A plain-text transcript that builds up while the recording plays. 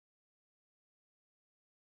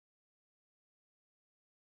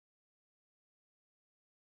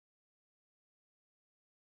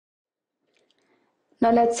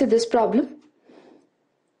Now let's see this problem.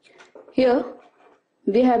 Here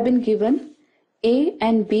we have been given A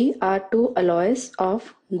and B are two alloys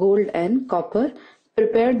of gold and copper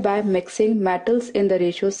prepared by mixing metals in the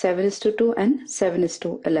ratio 7:2 and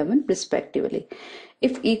 7:11 respectively.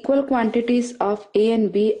 If equal quantities of A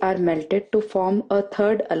and B are melted to form a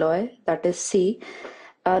third alloy, that is C,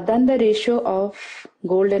 then the ratio of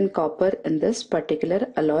gold and copper in this particular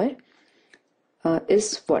alloy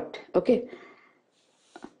is what? Okay,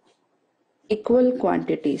 equal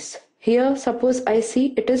quantities. Here suppose I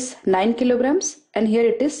see it is 9 kilograms and here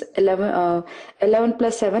it is 11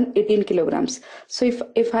 plus 7 18 kilograms. So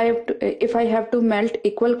if I have to melt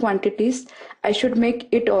equal quantities, I should make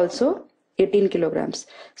it also 18 kilograms.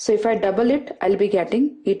 So if I double it, I'll be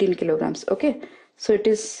getting 18 kilograms. Okay, so it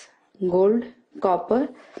is gold, copper,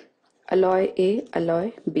 alloy A,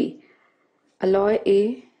 alloy B. Alloy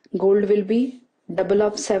A, gold will be double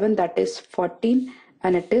of 7, that is 14,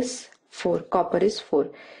 and it is 4. Copper is 4.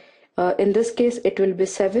 In this case it will be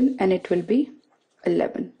 7 and it will be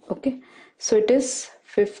 11. Okay, so it is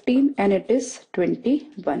 15 and it is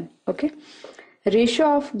 21. Okay,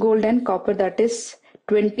 ratio of gold and copper, that is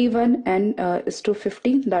 21 and is to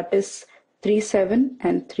 15, that is 3, 7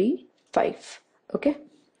 and 3, 5. Okay,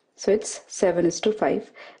 so it's 7:5.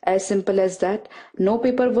 As simple as that. No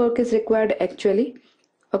paperwork is required actually.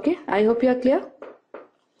 Okay, I hope you are clear.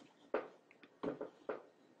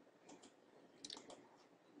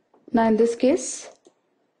 Now in this case,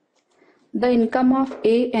 the income of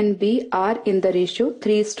A and B are in the ratio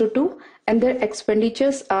 3:2 and their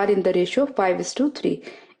expenditures are in the ratio 5:3.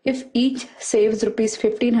 If each saves rupees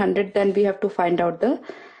 1500, then we have to find out the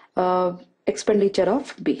expenditure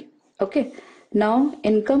of B. Okay, now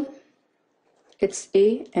income, it's A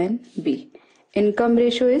and B. Income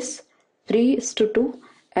ratio is 3:2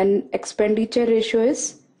 and expenditure ratio is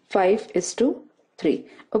 5:3.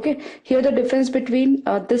 Okay, here the difference between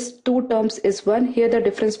these two terms is 1. Here the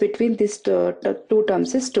difference between these two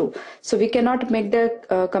terms is 2. So we cannot make the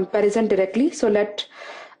comparison directly. So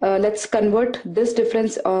let's convert this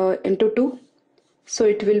difference into 2. So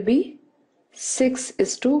it will be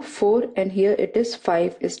 6:4 and here it is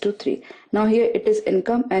 5:3. Now here it is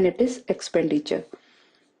income and it is expenditure.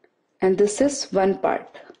 And this is one part.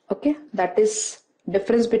 Okay, that is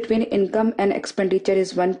difference between income and expenditure is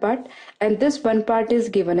one part, and this one part is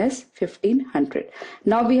given as 1500.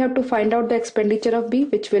 Now we have to find out the expenditure of B,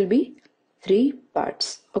 which will be 3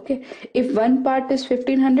 parts. Okay, if one part is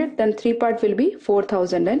 1500, then 3 part will be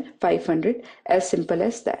 4500. As simple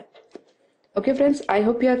as that. Okay friends, I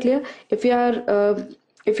hope you are clear.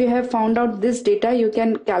 If you have found out this data, you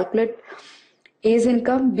can calculate A's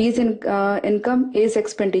income, B's income, A's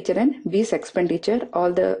expenditure and B's expenditure.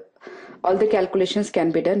 All the calculations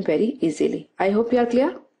can be done very easily. I hope you are clear.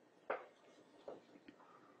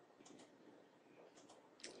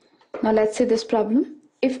 Now let's see this problem.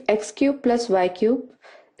 If x cube plus y cube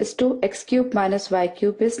is to x cube minus y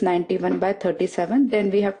cube is 91/37,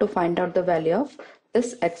 then we have to find out the value of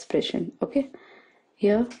this expression. Okay,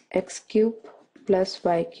 here x cube plus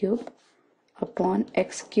y cube upon x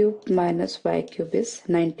cube minus y cube is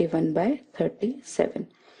 91/37.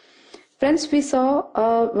 Friends,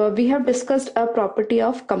 we have discussed a property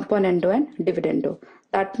of componendo and dividendo.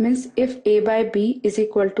 That means if A by B is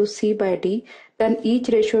equal to C by D, then each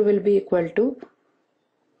ratio will be equal to,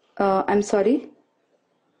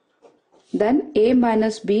 then A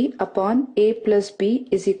minus B upon A plus B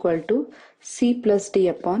is equal to C plus D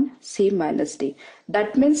upon C minus D.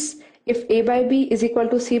 That means if A by B is equal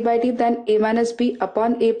to C by D, then A minus B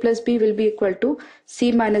upon A plus B will be equal to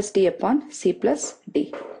C minus D upon C plus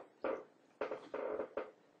D.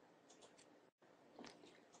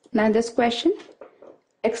 Now in this question,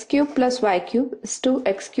 x cube plus y cube is to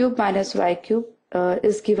x cube minus y cube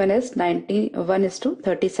is given as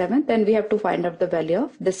 91:37. Then we have to find out the value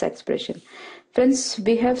of this expression. Friends,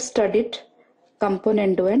 we have studied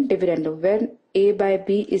componendo and dividendo. When A by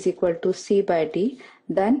B is equal to C by D,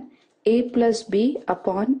 then A plus B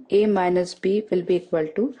upon A minus B will be equal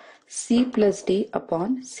to C plus D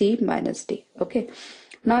upon C minus D. Okay.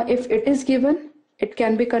 Now if it is given, it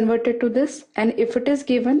can be converted to this, and if it is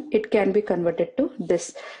given, it can be converted to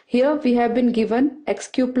this. Here we have been given x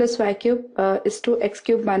cube plus y cube is to x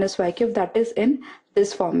cube minus y cube, that is in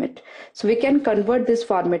this format. So we can convert this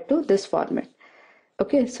format to this format.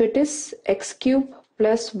 Okay, so it is x cube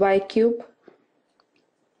plus y cube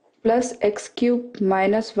plus x cube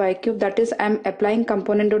minus y cube, that is I am applying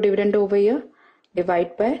componendo dividendo over here,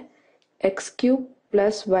 divide by x cube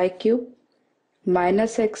plus y cube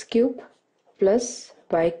minus x cube plus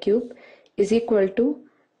y cube is equal to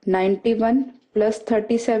 91 plus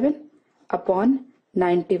 37 upon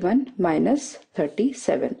 91 minus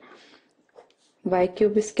 37. Y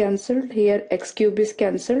cube is cancelled. Here x cube is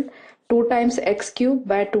cancelled. 2 times x cube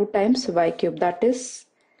by 2 times y cube, that is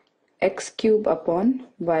x cube upon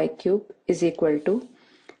y cube is equal to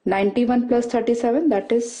 91 plus 37,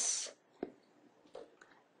 that is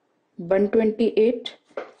 128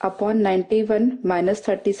 upon 91 minus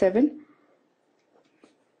 37,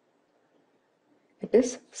 it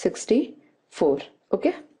is 64.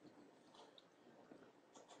 Okay,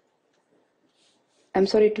 I'm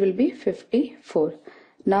sorry, it will be 54.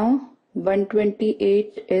 Now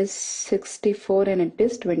 128 is 64 and it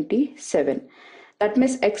is 27. That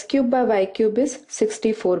means x cube by y cube is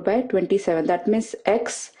 64 by 27. That means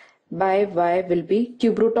x by y will be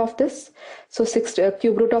cube root of this. So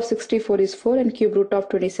cube root of 64 is 4 and cube root of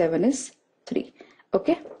 27 is 3.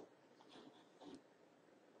 Okay.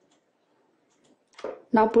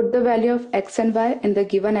 Now put the value of x and y in the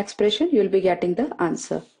given expression. You will be getting the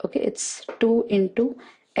answer. Okay. It's 2 into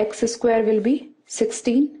x square will be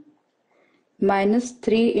 16 minus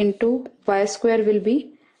 3 into y square will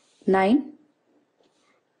be 9.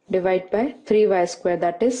 Divide by 3y square,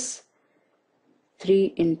 that is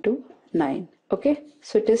 3 into 9. Okay,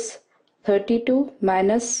 so it is 32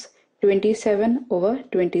 minus 27 over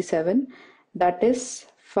 27, that is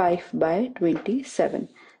 5 by 27.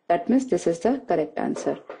 That means this is the correct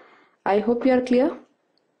answer. I hope you are clear.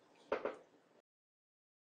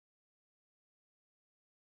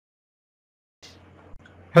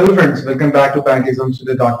 Hello friends, welcome back to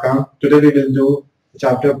pancakesonstudio.com. Today we will do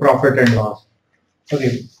chapter profit and loss.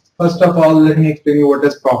 Okay, first of all, let me explain you what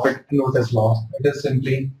is profit and what is loss. It is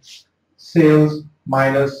simply sales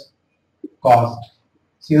minus cost.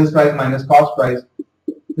 Sales price minus cost price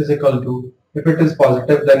is equal to, if it is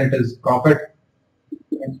positive then it is profit,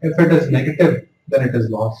 and if it is negative then it is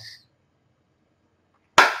loss.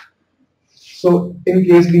 So in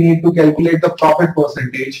case we need to calculate the profit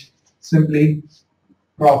percentage, simply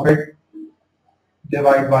profit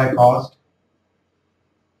divided by cost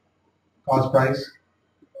price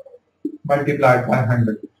multiplied by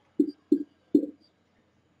 100.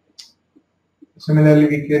 Similarly,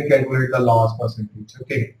 we can calculate the loss percentage.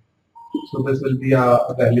 Okay, so this will be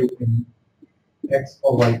a value in x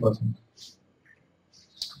or y percent.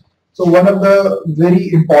 So one of the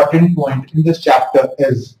very important point in this chapter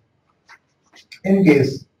is, in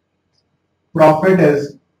case profit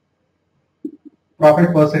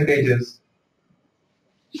percentage is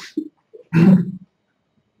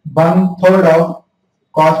 1/3 of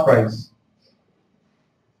cost price.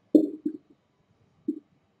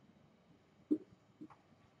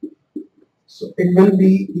 So it will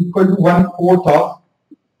be equal to 1/4 of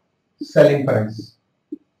selling price.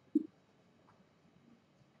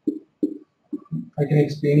 I can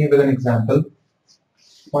explain you with an example.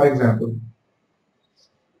 For example,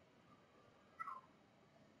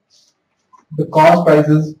 the cost price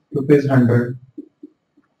is ₹100.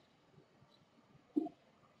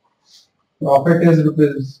 Profit is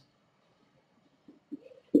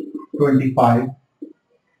 ₹25.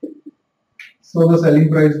 So the selling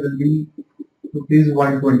price will be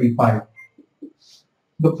 ₹125.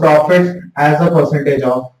 The profit as a percentage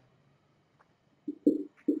of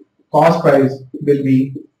cost price will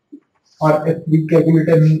be, or if we calculate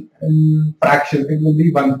in fraction, it will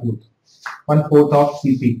be 1/4 of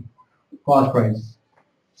CP, cost price.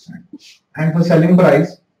 And for selling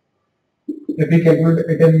price, if we calculate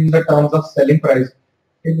it in the terms of selling price,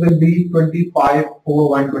 it will be 25 over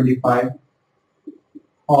 125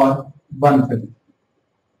 or 1/5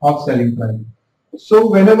 of selling price. So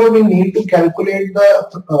whenever we need to calculate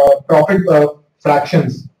the profit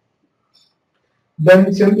fractions,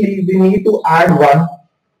 then simply we need to add 1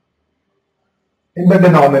 in the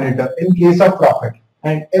denominator in case of profit,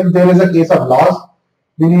 and if there is a case of loss,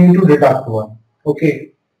 we need to deduct 1.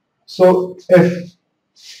 Okay, so if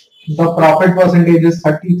the profit percentage is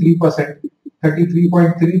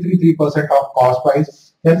 33.333% of cost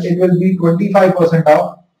price, then it will be 25%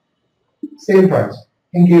 of sale price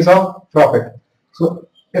in case of profit. So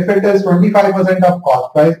if it is 25% of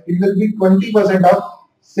cost price, it will be 20% of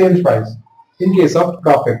sales price in case of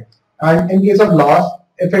profit. And in case of loss,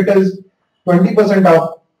 if it is 20%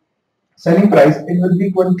 of selling price, it will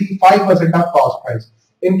be 25% of cost price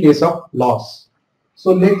in case of loss.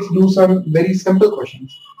 So let's do some very simple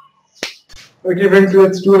questions. Okay friends,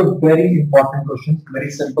 let's do a very important question,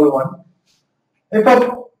 very simple one. If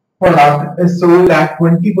a product is sold at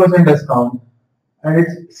 20% discount and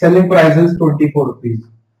its selling price is 24 rupees,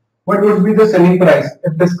 what would be the selling price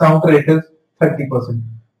if discount rate is 30%?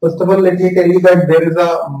 First of all, let me tell you that there is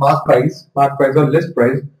a mark price or list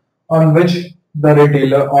price on which the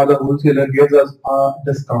retailer or the wholesaler gives us a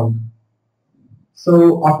discount.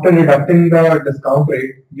 So after deducting the discount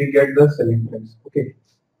rate, we get the selling price. Okay.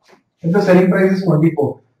 If the selling price is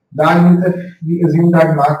 24, that means if we assume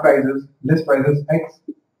that list price is X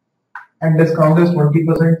and discount is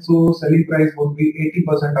 20%, so selling price would be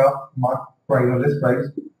 80% of mark price or list price.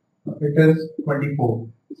 It is 24.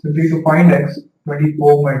 Simply to find X,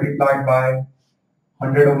 24 multiplied by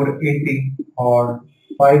 100 over 80 or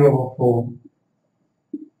 5 over 4.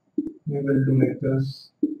 We will do like this.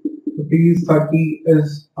 Rupees 30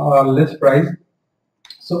 is list price.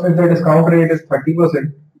 So if the discount rate is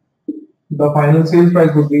 30%, the final sales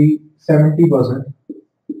price would be 70%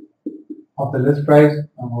 of the list price.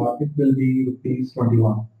 It will be rupees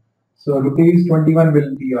 21. So rupees 21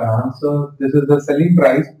 will be our answer. This is the selling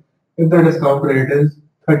price if the discount rate is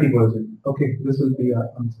 30%. Okay, this will be our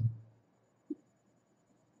answer.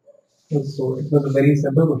 So it was a very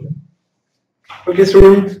simple question. Okay,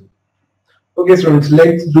 students,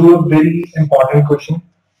 let's do a very important question.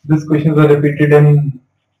 These questions are repeated in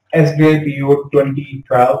SBI PO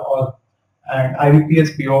 2012 and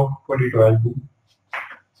IBPS PO 2012 too.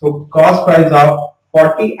 So cost price of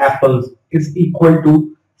 40 apples is equal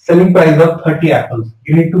to selling price of 30 apples.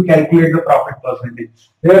 You need to calculate the profit percentage.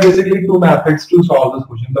 There are basically two methods to solve this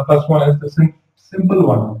question. The first one is the simple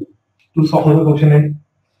one to solve the question in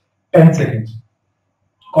 10 seconds.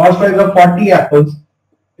 Cost price of 40 apples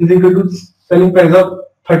is equal to selling price of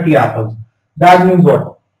 30 apples. That means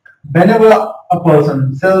what? Whenever a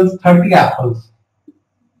person sells 30 apples,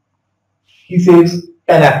 he saves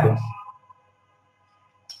 10 apples.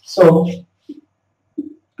 So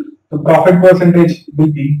the profit percentage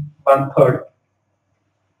will be 1/3.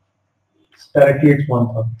 Directly it's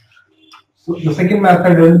 1/3. So the second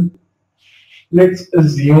method is, let's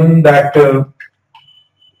assume that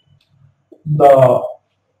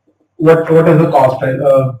what is the cost price?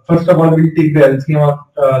 First of all, we'll take the LCM of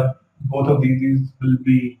both of these. These will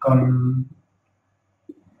become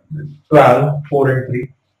 12, 4 and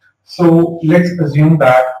 3. So let's assume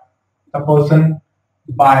that a person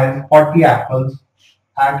buys 40 apples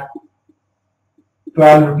at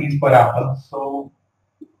 12 rupees per apple. So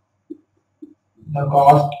the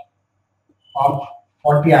cost of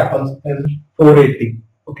 40 apples is 480.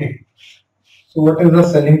 Okay. So what is the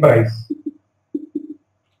selling price?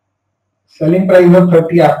 Selling price of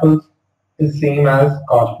 30 apples is same as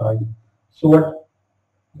cost price. So what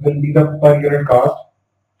will be the per unit cost?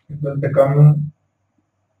 It will become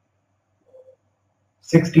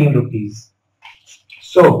 16 rupees.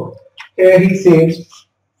 So here he saves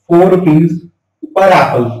 4 rupees per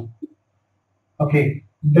apple. Okay.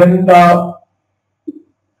 Then the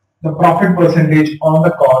profit percentage on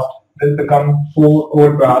the cost will become 4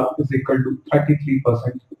 over 12 is equal to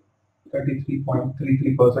 33%,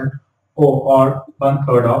 33.33%, or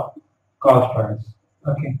 1/3 of cost price.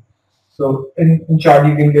 Okay. So in chart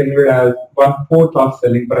you can calculate as 1/4 of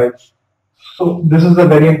selling price. So this is a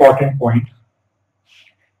very important point.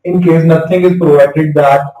 In case nothing is provided,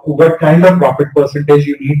 that what kind of profit percentage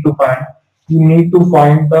you need to find, you need to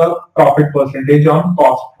find the profit percentage on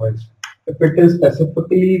cost price. If it is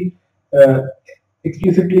specifically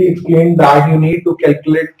explicitly explained that you need to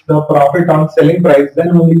calculate the profit on selling price, then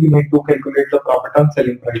only you need to calculate the profit on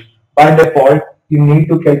selling price. By default, you need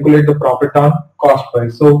to calculate the profit on cost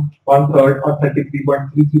price. So 1/3 or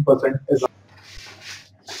 33.33% is.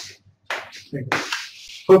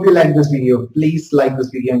 Hope you like this video. Please like this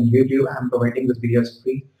video on YouTube. I'm providing this video as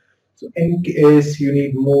free. So in case you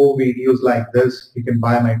need more videos like this, you can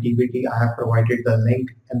buy my TBT. I have provided the link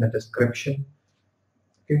in the description.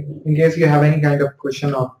 Okay. In case you have any kind of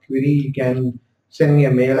question or query, you can send me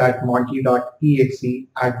a mail at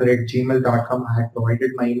monty.exe@gmail.com. I have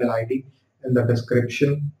provided my email ID in the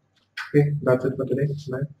description. Okay, that's it for today.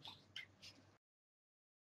 Bye.